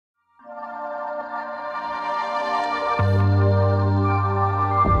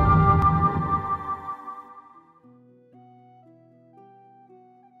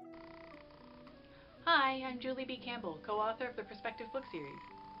author of the Perspective book series.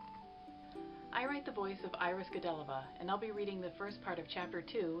 I write the voice of Irys Godeleva, and I'll be reading the first part of Chapter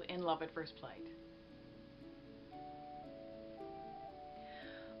 2 in Love at First Plight.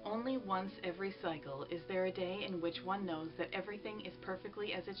 Only once every cycle is there a day in which one knows that everything is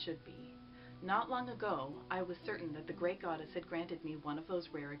perfectly as it should be. Not long ago, I was certain that the great goddess had granted me one of those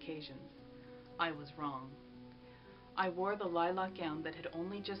rare occasions. I was wrong. I wore the lilac gown that had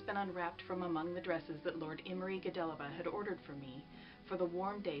only just been unwrapped from among the dresses that Lord Irys Godeleva had ordered for me for the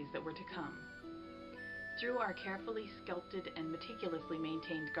warm days that were to come. Through our carefully sculpted and meticulously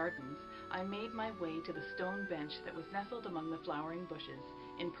maintained gardens, I made my way to the stone bench that was nestled among the flowering bushes,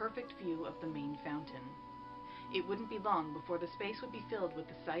 in perfect view of the main fountain. It wouldn't be long before the space would be filled with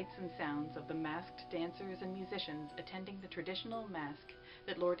the sights and sounds of the masked dancers and musicians attending the traditional masque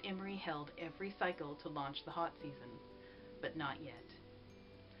that Lord Irys held every cycle to launch the hot season. But not yet.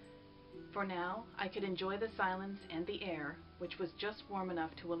 For now, I could enjoy the silence and the air, which was just warm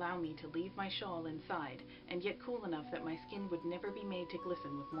enough to allow me to leave my shawl inside, and yet cool enough that my skin would never be made to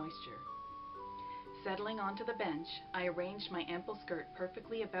glisten with moisture. Settling onto the bench, I arranged my ample skirt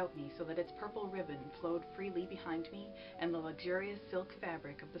perfectly about me so that its purple ribbon flowed freely behind me, and the luxurious silk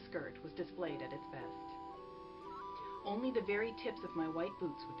fabric of the skirt was displayed at its best. Only the very tips of my white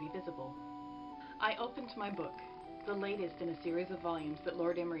boots would be visible. I opened my book, the latest in a series of volumes that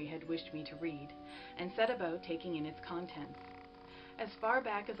Lord Irys had wished me to read, and set about taking in its contents. As far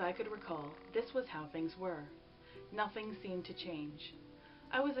back as I could recall, this was how things were. Nothing seemed to change.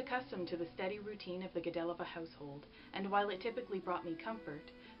 I was accustomed to the steady routine of the Godeleva household, and while it typically brought me comfort,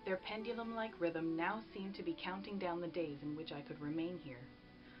 their pendulum-like rhythm now seemed to be counting down the days in which I could remain here.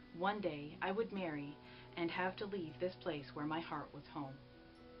 One day I would marry, and have to leave this place where my heart was home.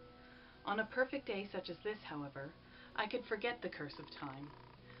 On a perfect day such as this, however, I could forget the curse of time.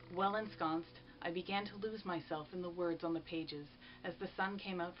 Well ensconced, I began to lose myself in the words on the pages as the sun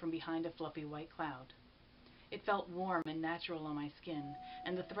came out from behind a fluffy white cloud. It felt warm and natural on my skin,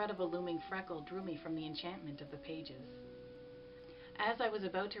 and the threat of a looming freckle drew me from the enchantment of the pages. As I was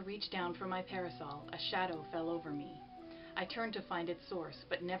about to reach down for my parasol, a shadow fell over me. I turned to find its source,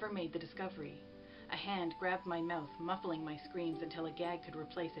 but never made the discovery. A hand grabbed my mouth, muffling my screams until a gag could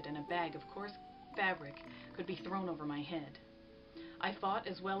replace it and a bag of coarse fabric could be thrown over my head. I fought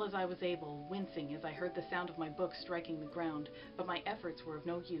as well as I was able, wincing as I heard the sound of my book striking the ground, but my efforts were of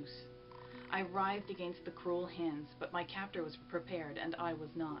no use. I writhed against the cruel hands, but my captor was prepared, and I was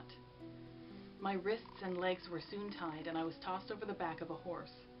not. My wrists and legs were soon tied, and I was tossed over the back of a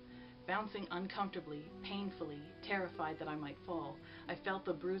horse. Bouncing uncomfortably, painfully, terrified that I might fall, I felt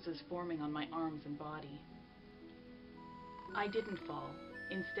the bruises forming on my arms and body. I didn't fall.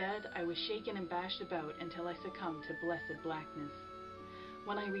 Instead, I was shaken and bashed about until I succumbed to blessed blackness.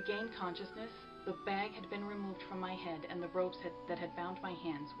 When I regained consciousness, the bag had been removed from my head, and the ropes that had bound my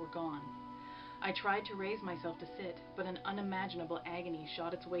hands were gone. I tried to raise myself to sit, but an unimaginable agony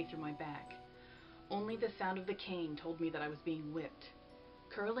shot its way through my back. Only the sound of the cane told me that I was being whipped.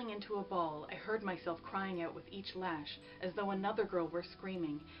 Curling into a ball, I heard myself crying out with each lash, as though another girl were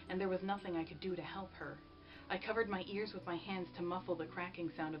screaming, and there was nothing I could do to help her. I covered my ears with my hands to muffle the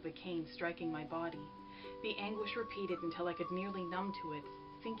cracking sound of the cane striking my body. The anguish repeated until I could nearly numb to it,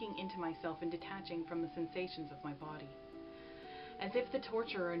 sinking into myself and detaching from the sensations of my body. As if the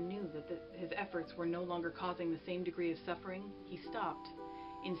torturer knew that his efforts were no longer causing the same degree of suffering, he stopped.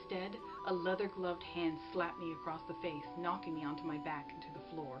 Instead, a leather-gloved hand slapped me across the face, knocking me onto my back into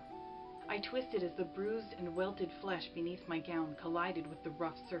the floor. I twisted as the bruised and welted flesh beneath my gown collided with the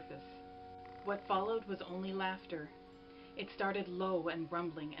rough surface. What followed was only laughter. It started low and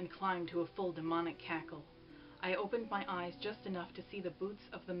rumbling and climbed to a full demonic cackle. I opened my eyes just enough to see the boots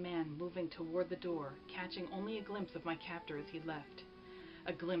of the man moving toward the door, catching only a glimpse of my captor as he left.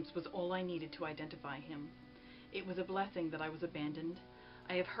 A glimpse was all I needed to identify him. It was a blessing that I was abandoned.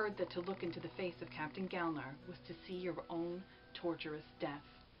 I have heard that to look into the face of Captain Galnar was to see your own torturous death.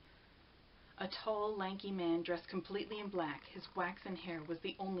 A tall, lanky man dressed completely in black, his waxen hair was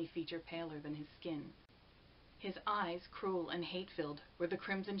the only feature paler than his skin. His eyes, cruel and hate-filled, were the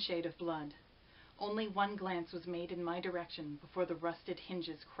crimson shade of blood. Only one glance was made in my direction before the rusted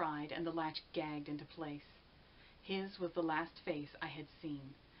hinges cried and the latch gagged into place. His was the last face I had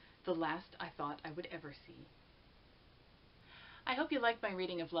seen, the last I thought I would ever see. I hope you liked my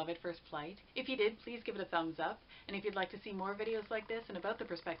reading of Love at First Plight. If you did, please give it a thumbs up, and if you'd like to see more videos like this and about the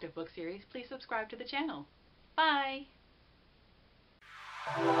Perspective book series, please subscribe to the channel. Bye!